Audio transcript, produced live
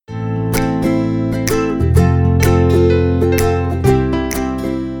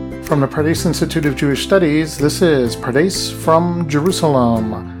From the Pardes Institute of Jewish Studies, this is Pardes from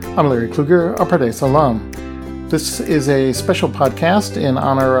Jerusalem. I'm Larry Kluger, a Pardes alum. This is a special podcast in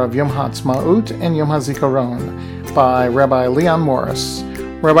honor of Yom Ha'atzmaut and Yom HaZikaron by Rabbi Leon Morris.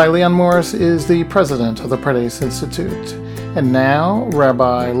 Rabbi Leon Morris is the president of the Pardes Institute. And now,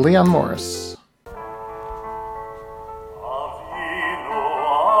 Rabbi Leon Morris.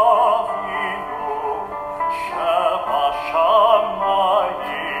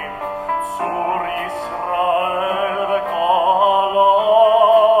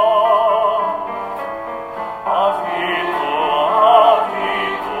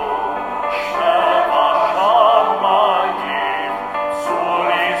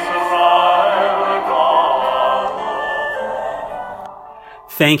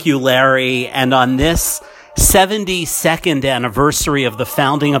 Thank you, Larry. And on this 72nd anniversary of the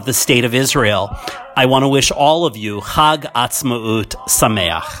founding of the State of Israel, I want to wish all of you Chag Atzmaut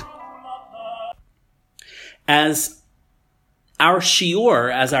Sameach. As our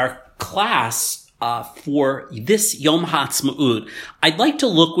shiur, as our class for this Yom Ha'atzmaut, I'd like to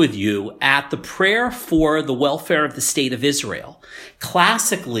look with you at the prayer for the welfare of the State of Israel.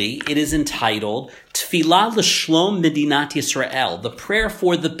 Classically, it is entitled Tefillah L'Shlom Medinat Yisrael, the prayer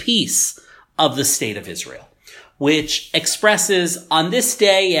for the peace of the State of Israel, which expresses on this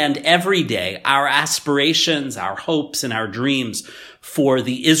day and every day our aspirations, our hopes, and our dreams for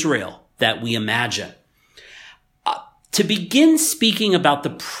the Israel that we imagine. To begin speaking about the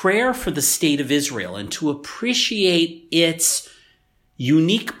prayer for the State of Israel and to appreciate its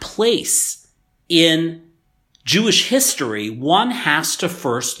unique place in Jewish history, one has to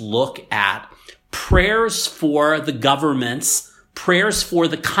first look at prayers for the governments, prayers for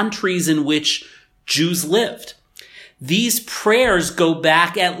the countries in which Jews lived. These prayers go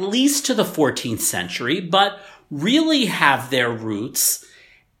back at least to the 14th century, but really have their roots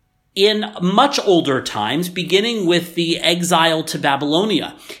in much older times, beginning with the exile to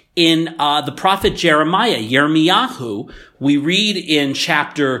Babylonia. In the prophet Jeremiah, Yirmiyahu, we read in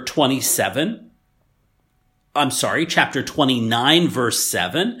chapter 29, verse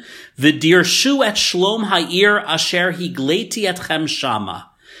 7, V'dirshu et shlom ha'ir asher higleti etchem shama,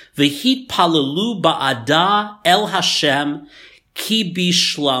 v'hitpalelu ba'ada el Hashem, Ki bi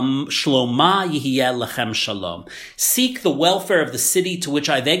shloma yihiyeh lechem shalom. Seek the welfare of the city to which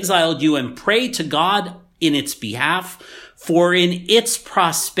I've exiled you and pray to God in its behalf, for in its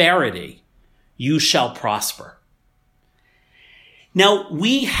prosperity you shall prosper. Now,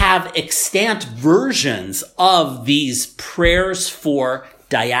 we have extant versions of these prayers for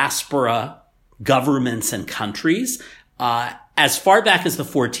diaspora governments and countries as far back as the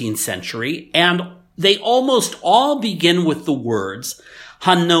 14th century, and they almost all begin with the words,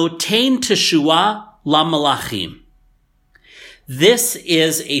 Hanotein Teshua LaMalachim. This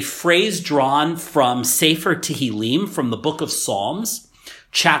is a phrase drawn from Sefer Tehillim, from the book of Psalms,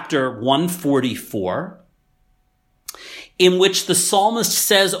 chapter 144, in which the psalmist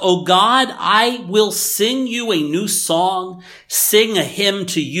says, O God, I will sing you a new song, sing a hymn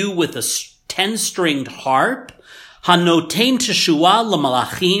to you with a 10-stringed harp, Hanotein Teshua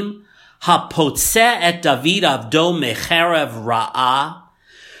LaMalachim, Hapotze et David avdo mecherev ra'ah.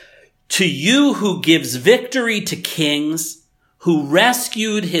 To you who gives victory to kings, who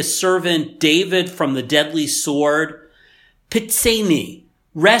rescued his servant David from the deadly sword, Pitzeni,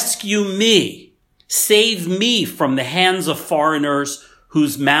 rescue me, save me from the hands of foreigners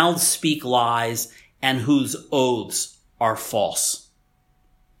whose mouths speak lies and whose oaths are false.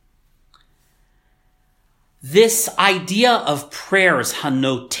 This idea of prayers,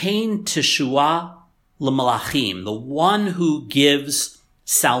 Hanotein Teshua LaMalachim, the one who gives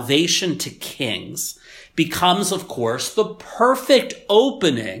salvation to kings, becomes, of course, the perfect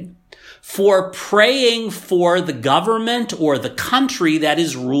opening for praying for the government or the country that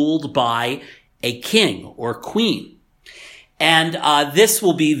is ruled by a king or queen. And this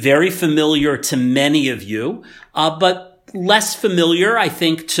will be very familiar to many of you, but less familiar, I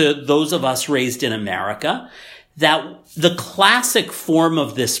think, to those of us raised in America, that the classic form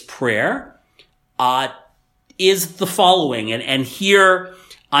of this prayer is the following. And here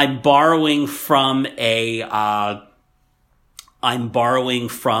I'm borrowing from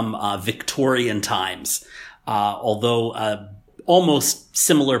Victorian times, although almost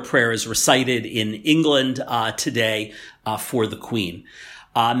similar prayer is recited in England today for the Queen.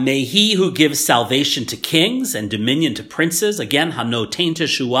 May he who gives salvation to kings and dominion to princes, again, Hanotein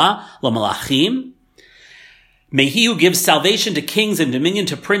Teshua LaMalachim. May he who gives salvation to kings and dominion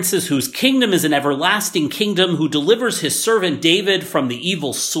to princes, whose kingdom is an everlasting kingdom, who delivers his servant David from the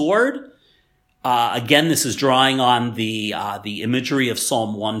evil sword, Again, this is drawing on the imagery of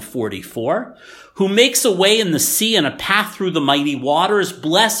Psalm 144. Who makes a way in the sea and a path through the mighty waters,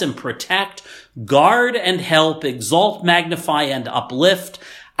 bless and protect, guard and help, exalt, magnify, and uplift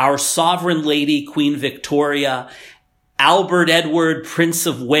our sovereign lady, Queen Victoria, Albert Edward, Prince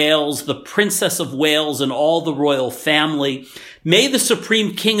of Wales, the Princess of Wales, and all the royal family. May the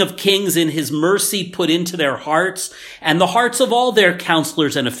Supreme King of Kings in his mercy put into their hearts and the hearts of all their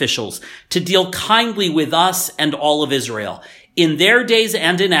counselors and officials to deal kindly with us and all of Israel. In their days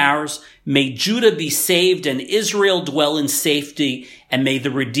and in ours, may Judah be saved and Israel dwell in safety, and may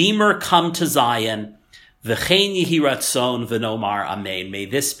the Redeemer come to Zion. V'chein yehi ratzon v'nomar amen. May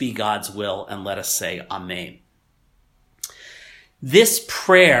this be God's will, and let us say amen. This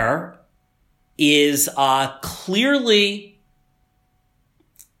prayer is clearly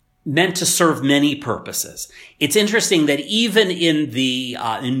meant to serve many purposes. It's interesting that even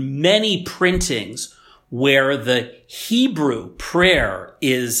in many printings where the Hebrew prayer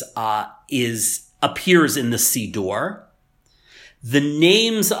appears in the Siddur, the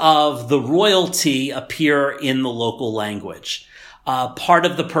names of the royalty appear in the local language. Part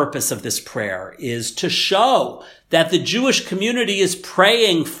of the purpose of this prayer is to show that the Jewish community is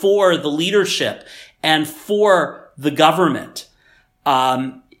praying for the leadership and for the government.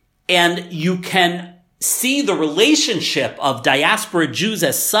 And you can see the relationship of diaspora Jews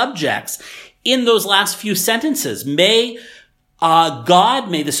as subjects in those last few sentences. May God,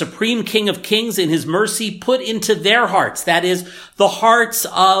 may the Supreme King of Kings in his mercy put into their hearts, that is, the hearts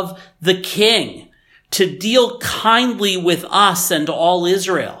of the king, to deal kindly with us and all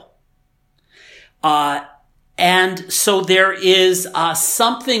Israel. And so there is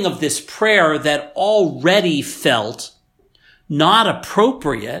something of this prayer that already felt not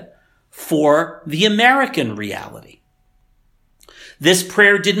appropriate for the American reality. This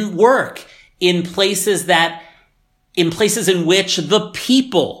prayer didn't work in places in which the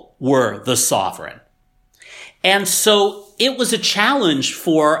people were the sovereign. And so it was a challenge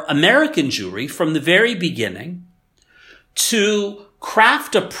for American Jewry from the very beginning to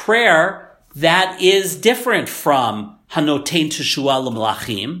craft a prayer that is different from Hanotein Teshua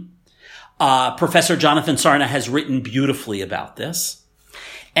L'Melachim. Professor Jonathan Sarna has written beautifully about this.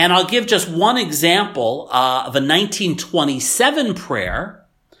 And I'll give just one example of a 1927 prayer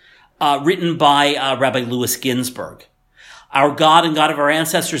written by Rabbi Louis Ginsburg. Our God and God of our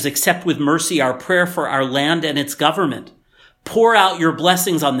ancestors, accept with mercy our prayer for our land and its government. Pour out your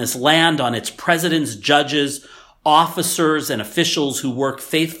blessings on this land, on its presidents, judges, officers, and officials who work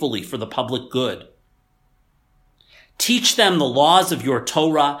faithfully for the public good. Teach them the laws of your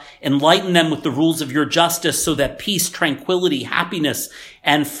Torah, enlighten them with the rules of your justice so that peace, tranquility, happiness,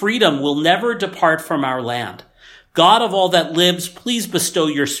 and freedom will never depart from our land. God of all that lives, please bestow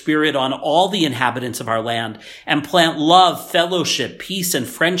your spirit on all the inhabitants of our land and plant love, fellowship, peace, and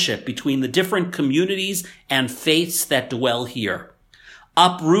friendship between the different communities and faiths that dwell here.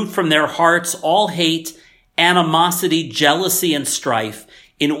 Uproot from their hearts all hate, animosity, jealousy, and strife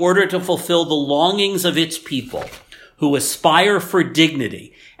in order to fulfill the longings of its people who aspire for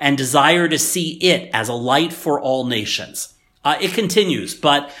dignity and desire to see it as a light for all nations. It continues,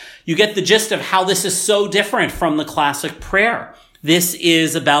 but you get the gist of how this is so different from the classic prayer. This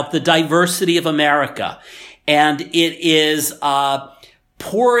is about the diversity of America, and it is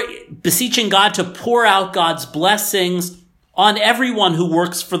beseeching God to pour out God's blessings on everyone who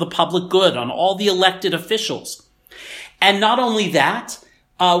works for the public good, on all the elected officials. And not only that,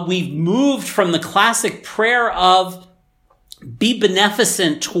 we've moved from the classic prayer of be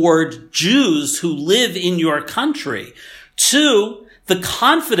beneficent toward Jews who live in your country to the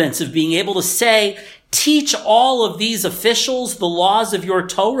confidence of being able to say, teach all of these officials the laws of your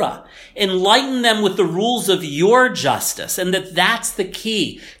Torah. Enlighten them with the rules of your justice, and that's the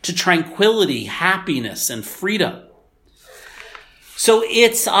key to tranquility, happiness, and freedom. So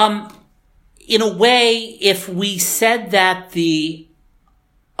it's, in a way, if we said that the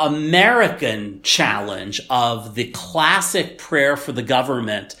American challenge of the classic prayer for the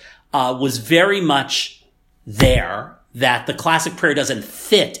government was very much there, that the classic prayer doesn't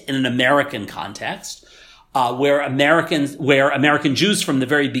fit in an American context, where American Jews from the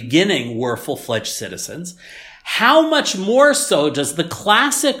very beginning were full-fledged citizens. How much more so does the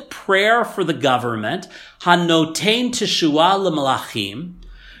classic prayer for the government, Hanotein Teshua L'Melachim,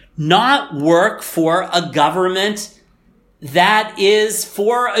 not work for a government that is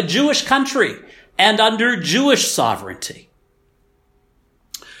for a Jewish country and under Jewish sovereignty?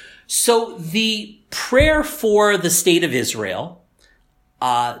 So the prayer for the state of Israel,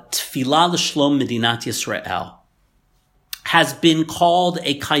 Tfilah L'Shlom Medinat Yisrael, has been called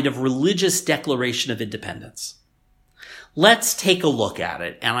a kind of religious declaration of independence. Let's take a look at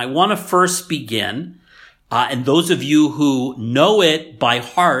it. And I want to first begin, and those of you who know it by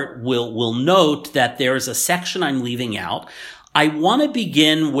heart will note that there's a section I'm leaving out. I want to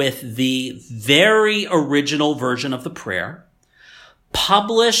begin with the very original version of the prayer,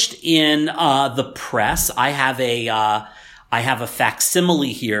 published in the press. I have a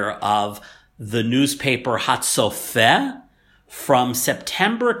facsimile here of the newspaper Hatzofeh from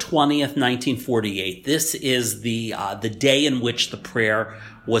September 20th, 1948. This is the day in which the prayer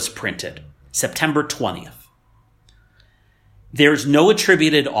was printed, September 20th. There's no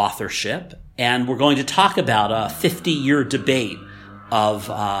attributed authorship, and we're going to talk about a 50-year debate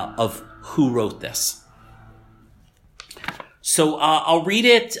of who wrote this. So I'll read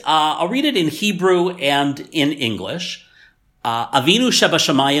it in Hebrew and in English. Avinu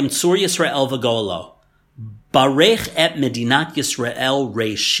Shebashamayim Tzur Yisrael v'Goalo. Barech et Medinat Yisrael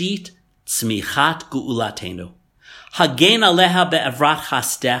Reishit Tzmichat Ge'ulatenu. Hagen aleha be'evrat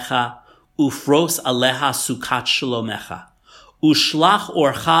chasdecha ufros aleha sukat shalomecha. Ushlach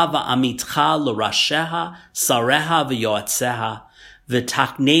orcha va'amitcha l'rasheha sareha v'yoatzeha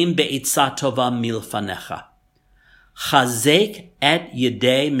v'taknem be'etzah tova milfanecha. Chazek et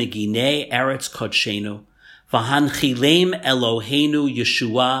yedei meginei eretz kodshenu v'hanchilem Eloheinu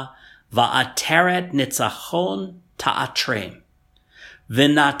Yeshua va'ateret nitzachon ta'atrem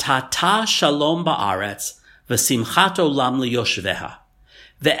v'natata shalom ba'aretz v'simchat olam liyoshveha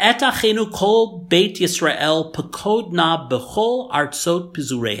ve'et achenu kol beit Yisrael pekod na b'chol artzot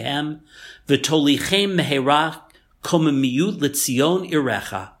pizurehem v'tolichem meherach komemiyut l'tzion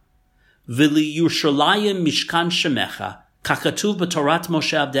irecha v'li Yerushalayim mishkan shemecha kakatuv b'torat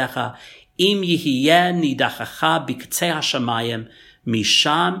Moshe avdecha im yihiyeh nidachacha b'ktzei hashamayim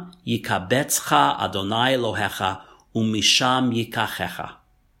misham yikabetzcha Adonai Elohecha umisham yikachecha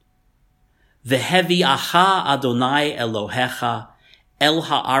v'hevi'acha Adonai Elohecha el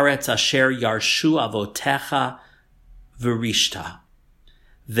haaretz asher yarshu avotecha v'rishta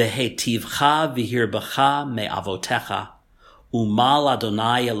v'hetivcha v'hirbacha me'avotecha umal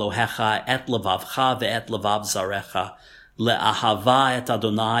Adonai Elohecha et levavcha ve'et levav zarecha le'ahava et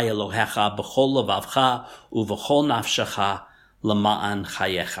Adonai Elohecha b'chol levavcha u'v'chol nafshecha l'ma'an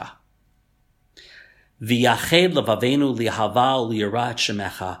chayecha. V'yached levavenu li'ahava u'li'yira et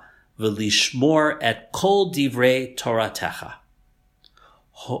shemecha v'lishmor et kol divrei toratecha.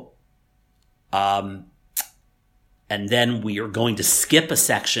 And then we are going to skip a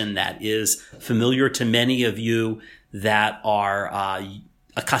section that is familiar to many of you that are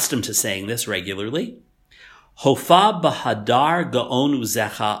accustomed to saying this regularly. Hofa b'hadar gaon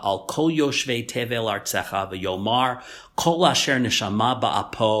uzecha al kol yoshvei tevel artzecha v'yomar kol asher neshama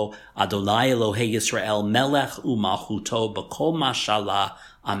ba'apo Adonai Elohei Yisrael melech u'malchuto b'kol mashallah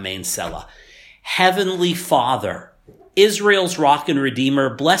amen selah. Heavenly Father, Israel's rock and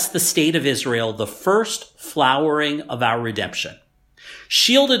redeemer, bless the state of Israel, the first flowering of our redemption.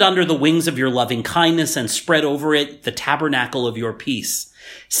 Shield it under the wings of your loving kindness and spread over it the tabernacle of your peace.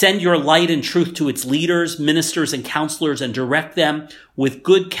 Send your light and truth to its leaders, ministers, and counselors, and direct them with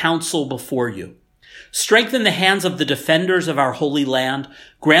good counsel before you. Strengthen the hands of the defenders of our holy land.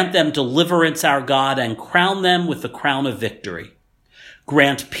 Grant them deliverance, our God, and crown them with the crown of victory.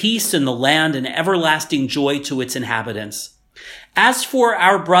 Grant peace in the land and everlasting joy to its inhabitants. As for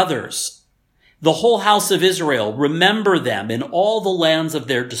our brothers, the whole house of Israel, remember them in all the lands of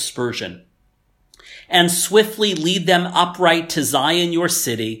their dispersion, and swiftly lead them upright to Zion, your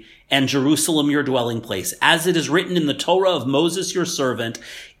city, and Jerusalem, your dwelling place. As it is written in the Torah of Moses, your servant,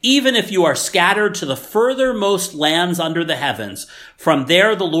 even if you are scattered to the furthermost lands under the heavens, from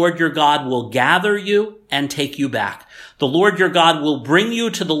there the Lord your God will gather you and take you back. The Lord your God will bring you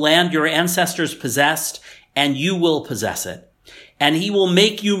to the land your ancestors possessed, and you will possess it. And he will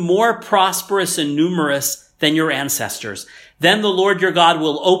make you more prosperous and numerous than your ancestors. Then the Lord your God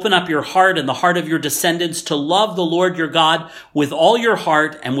will open up your heart and the heart of your descendants to love the Lord your God with all your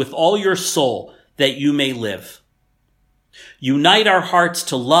heart and with all your soul, that you may live. Unite our hearts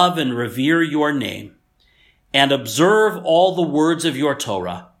to love and revere your name, and observe all the words of your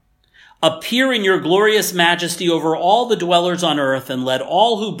Torah. Appear in your glorious majesty over all the dwellers on earth, and let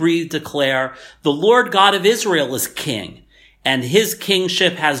all who breathe declare, the Lord God of Israel is king, and his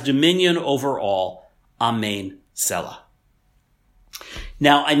kingship has dominion over all. Amen. Selah.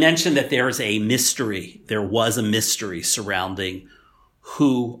 Now, I mentioned that there was a mystery surrounding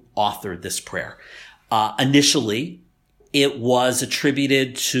who authored this prayer. Initially, it was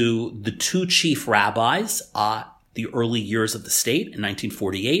attributed to the two chief rabbis, the early years of the state in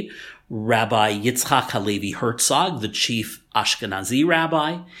 1948, Rabbi Yitzchak Halevi Herzog, the chief Ashkenazi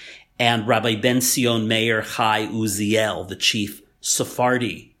rabbi, and Rabbi Ben Sion Meir Chai Uziel, the chief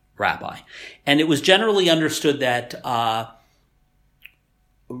Sephardi rabbi. And it was generally understood that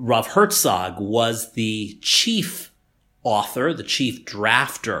Rav Herzog was the chief author, the chief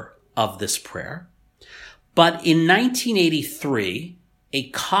drafter of this prayer. But in 1983, a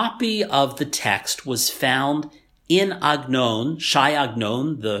copy of the text was found in Agnon, Shai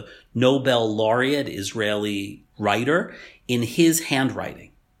Agnon, the Nobel laureate Israeli writer, in his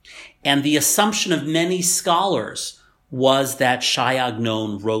handwriting. And the assumption of many scholars was that Shai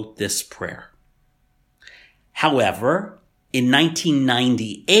Agnon wrote this prayer. However, in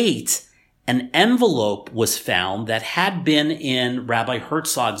 1998, an envelope was found that had been in Rabbi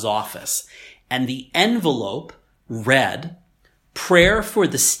Herzog's office, and the envelope read, "Prayer for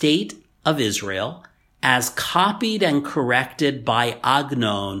the State of Israel as copied and corrected by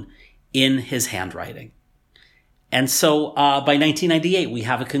Agnon in his handwriting." And so by 1998, we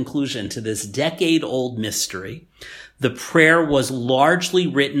have a conclusion to this decade-old mystery. The prayer was largely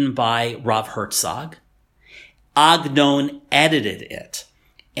written by Rav Herzog. Agnon edited it,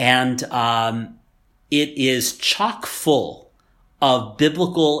 and it is chock full of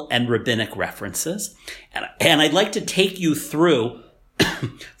biblical and rabbinic references. And I'd like to take you through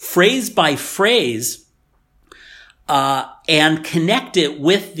phrase by phrase and connect it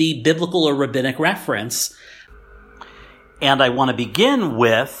with the biblical or rabbinic reference. And I want to begin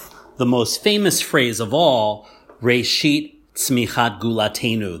with the most famous phrase of all, Reshit Tzmichat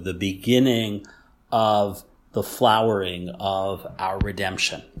Gulatenu, the beginning of the flowering of our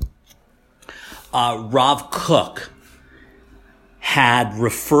redemption. Rav Kook had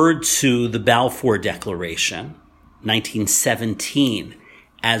referred to the Balfour Declaration, 1917,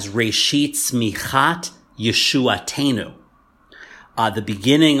 as Reshit Tzmichat Yeshuatenu, the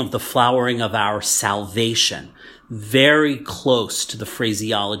beginning of the flowering of our salvation, very close to the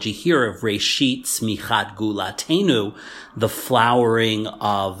phraseology here of Reshit Tzmichat Gulatenu, the flowering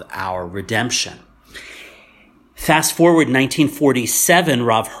of our redemption. Fast forward 1947,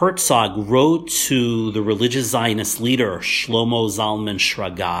 Rav Herzog wrote to the religious Zionist leader Shlomo Zalman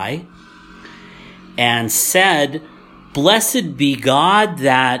Shragai and said, "Blessed be God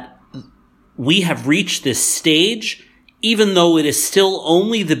that we have reached this stage, even though it is still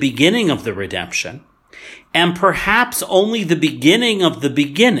only the beginning of the redemption, and perhaps only the beginning of the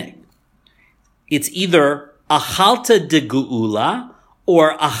beginning. It's either achalta de geula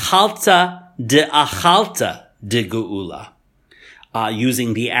or achalta de achalta de geula,"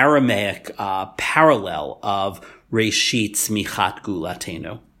 using the Aramaic parallel of Reshit Tzmichat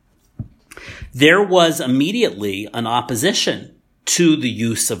Gulatenu. There was immediately an opposition to the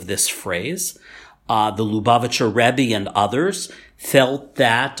use of this phrase. The Lubavitcher Rebbe and others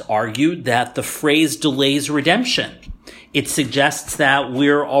argued that the phrase delays redemption. It suggests that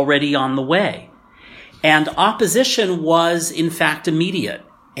we're already on the way. And opposition was, in fact, immediate.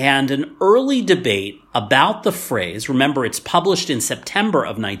 And an early debate about the phrase, remember it's published in September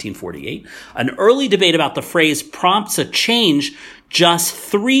of 1948, an early debate about the phrase prompts a change just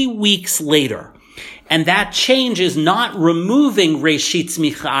 3 weeks later. And that change is not removing Reshit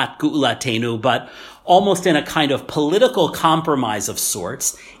Tzmichat Gulatenu, but almost in a kind of political compromise of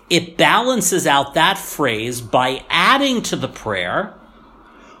sorts, it balances out that phrase by adding to the prayer,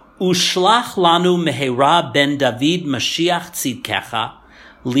 "Ushlach lanu mehera ben David Mashiach tzidkecha,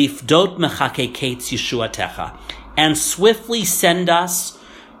 lifdot mechakeketz Yeshuatecha," and swiftly send us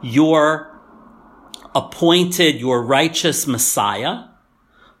your appointed, your righteous Messiah,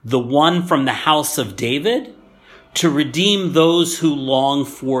 the one from the house of David, to redeem those who long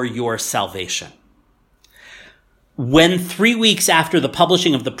for your salvation. When 3 weeks after the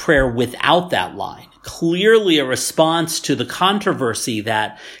publishing of the prayer without that line, clearly a response to the controversy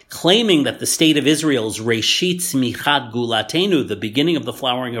that claiming that the state of Israel is Reshit Tzmichat Gulatenu, the beginning of the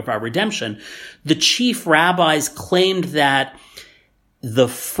flowering of our redemption, the chief rabbis claimed that the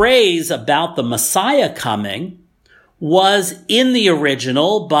phrase about the Messiah coming was in the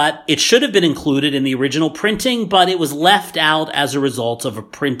original, but it should have been included in the original printing, but it was left out as a result of a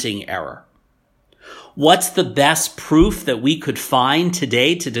printing error. What's the best proof that we could find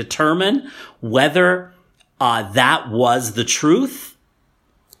today to determine whether that was the truth?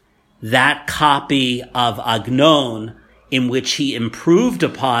 That copy of Agnon in which he improved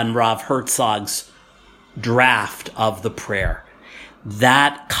upon Rav Herzog's draft of the prayer.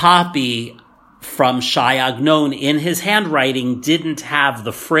 That copy from Shai Agnon in his handwriting didn't have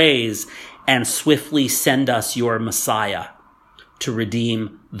the phrase, "and swiftly send us your Messiah to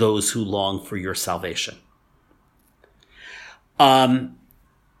redeem those who long for your salvation."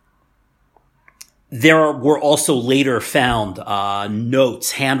 There were also later found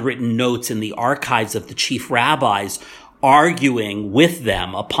notes, handwritten notes in the archives of the chief rabbis arguing with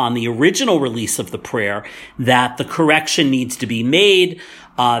them upon the original release of the prayer that the correction needs to be made,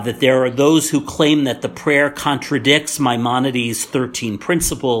 that there are those who claim that the prayer contradicts Maimonides' 13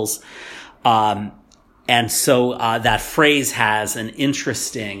 principles. And so that phrase has an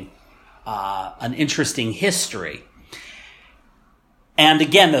interesting history. And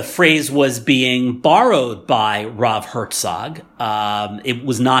again, the phrase was being borrowed by Rav Herzog. It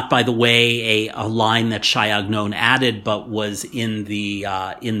was not, by the way, a line that Shai Agnon added, but was in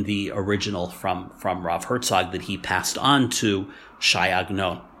the original from Rav Herzog that he passed on to Shai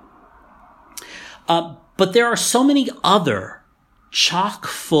Agnon. But there are so many other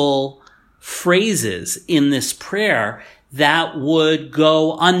chock-full phrases in this prayer that would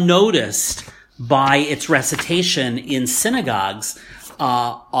go unnoticed by its recitation in synagogues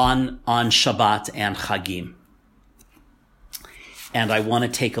on Shabbat and Chagim. And I want to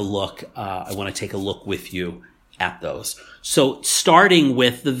take a look with you at those. So starting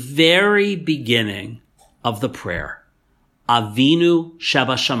with the very beginning of the prayer, Avinu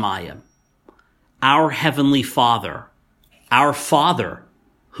Sheba Shamayim, our heavenly Father, our Father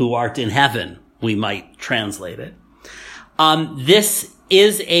who art in heaven, we might translate it. This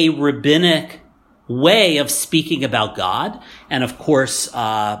is a rabbinic way of speaking about God. And of course,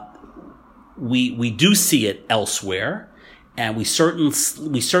 we do see it elsewhere. And we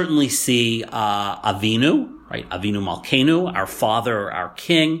certainly see, Avinu, right? Avinu Malkeinu, our Father, our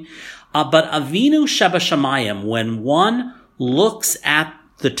King. But Avinu Sheba Shamayim, when one looks at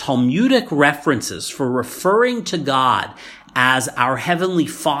the Talmudic references for referring to God as our Heavenly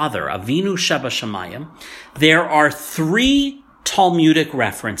Father, Avinu Sheba Shamayim, there are 3 Talmudic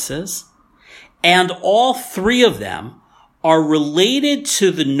references, and all 3 of them are related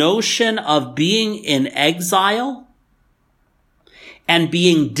to the notion of being in exile and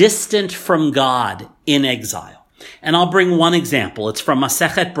being distant from God in exile. And I'll bring one example. It's from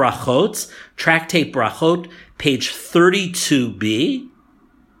Masechet Brachot, Tractate Brachot, page 32b.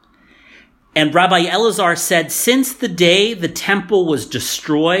 And Rabbi Elazar said, since the day the temple was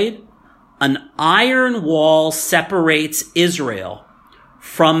destroyed, an iron wall separates Israel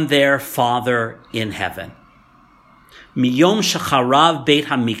from their Father in heaven. Miyom shecharav Beit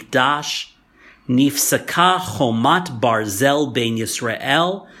HaMikdash, nifsaka chomat barzel bein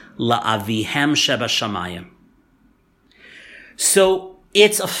Yisrael la'avihem sheba shamayim. So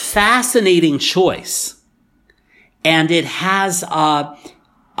it's a fascinating choice, and it has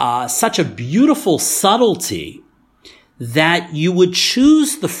such a beautiful subtlety that you would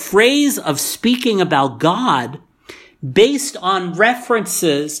choose the phrase of speaking about God based on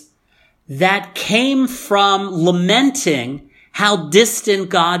references that came from lamenting how distant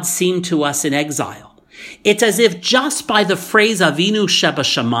God seemed to us in exile. It's as if just by the phrase Avinu Sheba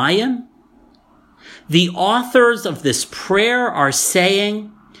Shamayim, the authors of this prayer are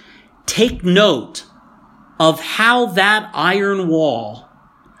saying, take note of how that iron wall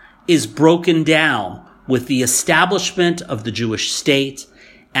is broken down with the establishment of the Jewish state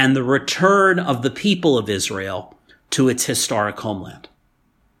and the return of the people of Israel to its historic homeland.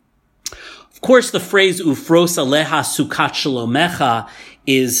 Of course, the phrase Ufros Aleha Sukat Shalomecha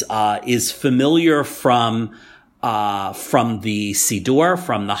is familiar from the Siddur,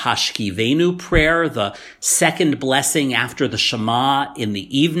 from the Hashkivenu prayer, the second blessing after the Shema in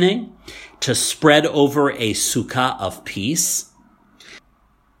the evening, to spread over a sukkah of peace.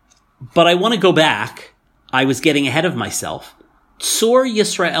 But I want to go back. I was getting ahead of myself. Tzur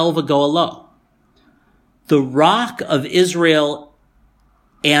Yisrael v'Goalo, the rock of Israel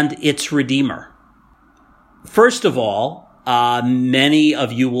and its Redeemer. First of all, many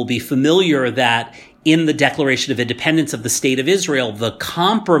of you will be familiar that in the Declaration of Independence of the State of Israel, the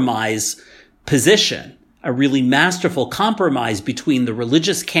compromise position, a really masterful compromise between the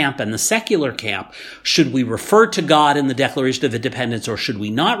religious camp and the secular camp, should we refer to God in the Declaration of Independence or should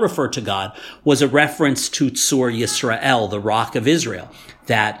we not refer to God, was a reference to Tzur Yisrael, the rock of Israel,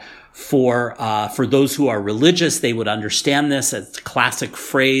 that for those who are religious, they would understand this as a classic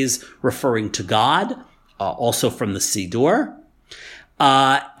phrase referring to God, also from the Siddur.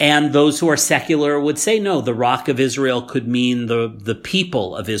 And those who are secular would say, no, the rock of Israel could mean the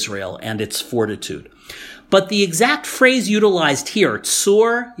people of Israel and its fortitude. But the exact phrase utilized here,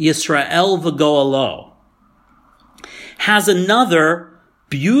 Tzur Yisrael v'Goalo, has another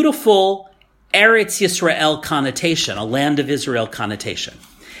beautiful Eretz Yisrael connotation, a land of Israel connotation.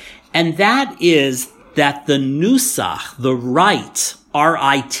 And that is that the nusach, the rite,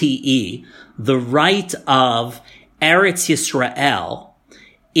 R-I-T-E, the rite of Eretz Yisrael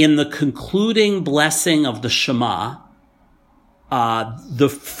in the concluding blessing of the Shema, the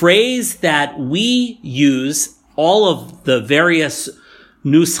phrase that we use, all of the various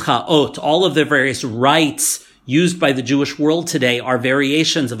nuschaot, all of the various rites used by the Jewish world today are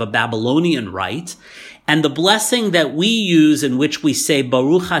variations of a Babylonian rite. And the blessing that we use, in which we say,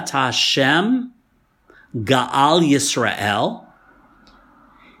 Baruch atah Hashem, Ga'al Yisrael,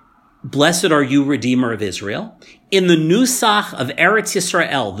 blessed are you, Redeemer of Israel. In the Nusach of Eretz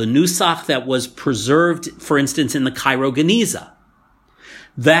Yisrael, the Nusach that was preserved, for instance, in the Cairo Geniza,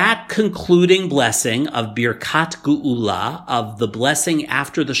 that concluding blessing of Birkat Geula, of the blessing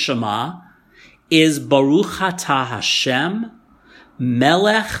after the Shema, is Baruch atah Hashem,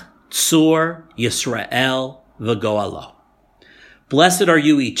 Melech Tzur Yisrael V'Goalo. Blessed are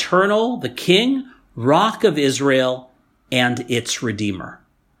you, Eternal, the King, Rock of Israel, and its Redeemer.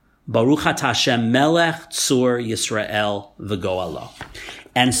 Baruch atah Hashem, Melech Tzur Yisrael V'Goalo.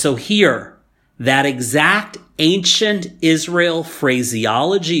 And so here, that exact ancient Israel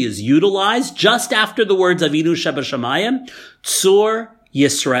phraseology is utilized just after the words Avinu Shebashamayim, Tzur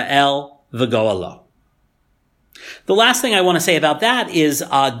Yisrael V'Goalo. The last thing I want to say about that is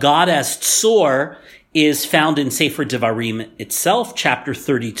God as Tzur is found in Sefer Devarim itself, chapter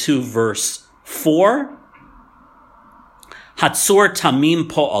 32, verse 4. Hatzor tamim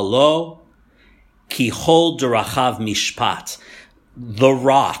po'alo, ki chol derachav mishpat. The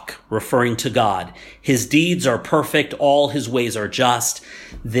rock, referring to God. His deeds are perfect. All his ways are just.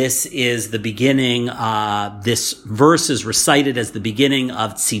 This is the beginning. This verse is recited as the beginning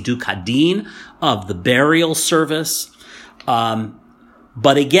of Tziduk Hadin, of the burial service.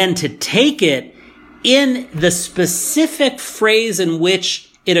 But again, to take it in the specific phrase in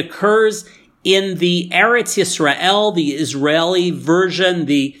which it occurs in the Eretz Yisrael, the Israeli version,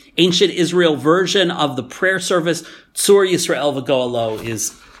 the ancient Israel version of the prayer service, Tzur Yisrael V'Goalo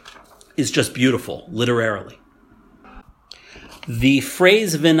is just beautiful, literarily. The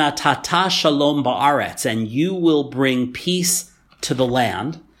phrase V'natata Shalom Ba'aretz, and you will bring peace to the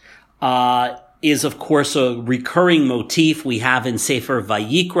land, is of course a recurring motif we have in Sefer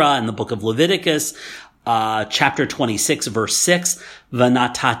Vayikra in the book of Leviticus, chapter 26, verse 6,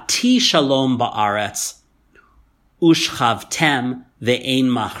 V'natati shalom ba'aretz, ushchavtem ve'ein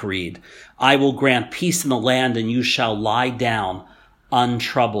machrid. I will grant peace in the land, and you shall lie down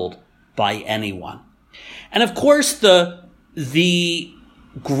untroubled by anyone. And of course, the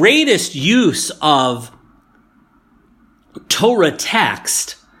greatest use of Torah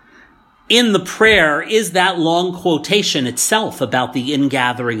text in the prayer is that long quotation itself about the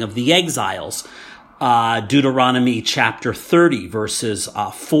ingathering of the exiles. Deuteronomy chapter 30, verses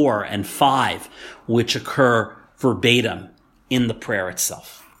 4 and 5, which occur verbatim in the prayer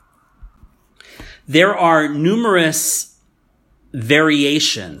itself. There are numerous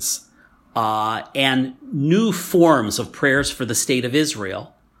variations and new forms of prayers for the state of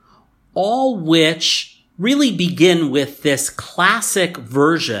Israel, all which really begin with this classic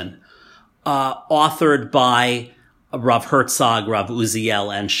version authored by Rav Herzog, Rav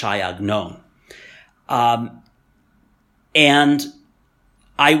Uziel, and Shai Agnon. And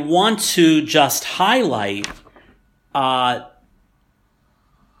I want to just highlight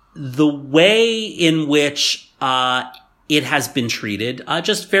the way in which it has been treated,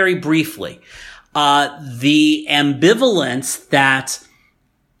 just very briefly. The ambivalence that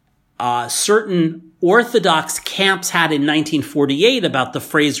certain Orthodox camps had in 1948 about the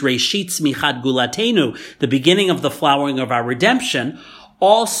phrase Reshit Tzmichat Gulatenu, the beginning of the flowering of our redemption,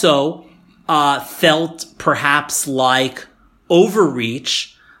 also felt perhaps like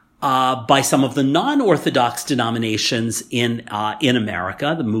overreach by some of the non-Orthodox denominations in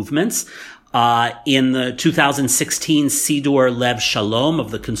America, the movements. In the 2016 Siddur Lev Shalom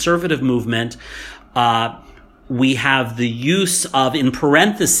of the conservative movement, we have the use of, in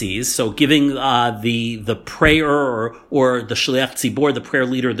parentheses, so giving the prayer or the Shliach Tzibor, the prayer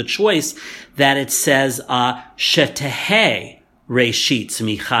leader, the choice, that it says Shetehei Reshit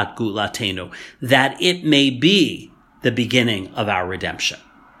Tzmichat Gulatenu, that it may be the beginning of our redemption.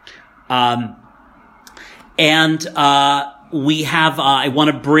 We have, I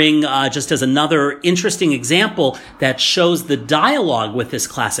want to bring, just as another interesting example that shows the dialogue with this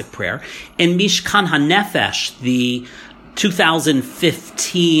classic prayer, in Mishkan HaNefesh, the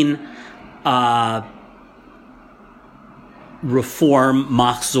 2015 Reform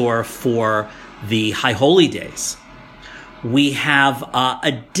Machzor for the High Holy Days. We have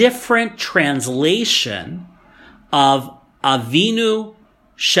a different translation of Avinu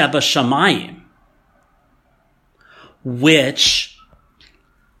Shebashamayim, which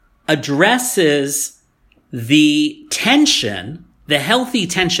addresses the tension the healthy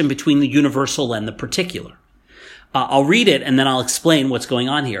tension between the universal and the particular. I'll read it and then I'll explain what's going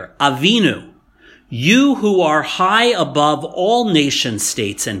on here. Avinu, you who are high above all nation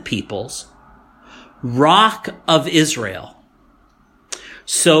states and peoples, Rock of Israel.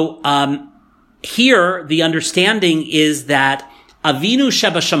 So here the understanding is that Avinu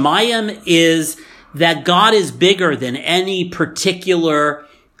Shebashamayim is that God is bigger than any particular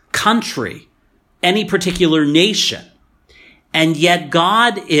country, any particular nation. And yet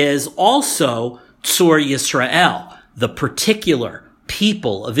God is also Tzur Yisrael, the particular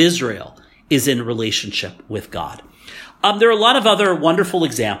people of Israel is in relationship with God. There are a lot of other wonderful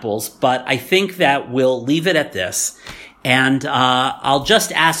examples, but I think that we'll leave it at this. And I'll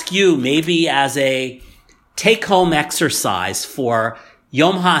just ask you, maybe as a take-home exercise for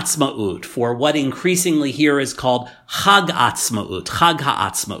Yom HaAtzmaut, for what increasingly here is called Chag Atzmaut, Chag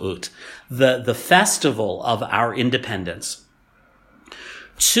HaAtzmaut, the festival of our independence.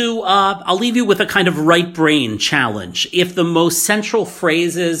 I'll leave you with a kind of right brain challenge. If the most central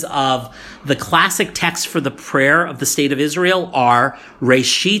phrases of the classic text for the prayer of the state of Israel are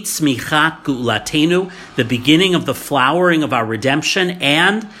Reshit Tzmichat Geulatenu, the beginning of the flowering of our redemption,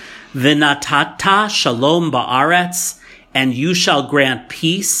 and V'natata Shalom Ba'aretz, and you shall grant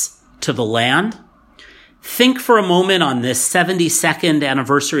peace to the land. Think for a moment on this 72nd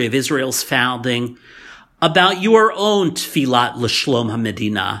anniversary of Israel's founding about your own Tfilat L'Shlom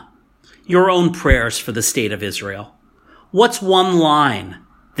HaMedina, your own prayers for the state of Israel. What's one line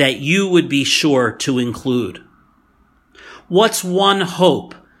that you would be sure to include? What's one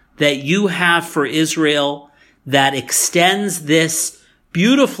hope that you have for Israel that extends this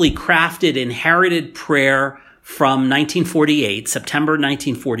beautifully crafted, inherited prayer from 1948, September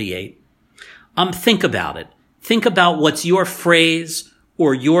 1948? Think about it. Think about what's your phrase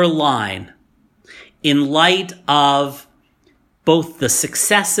or your line in light of both the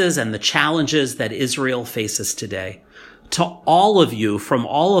successes and the challenges that Israel faces today. To all of you, from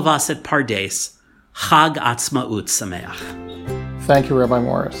all of us at Pardes, Chag Atzmaut Sameach. Thank you, Rabbi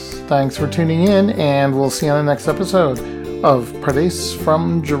Morris. Thanks for tuning in, and we'll see you on the next episode of Pardes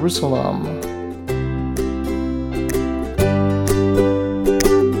from Jerusalem.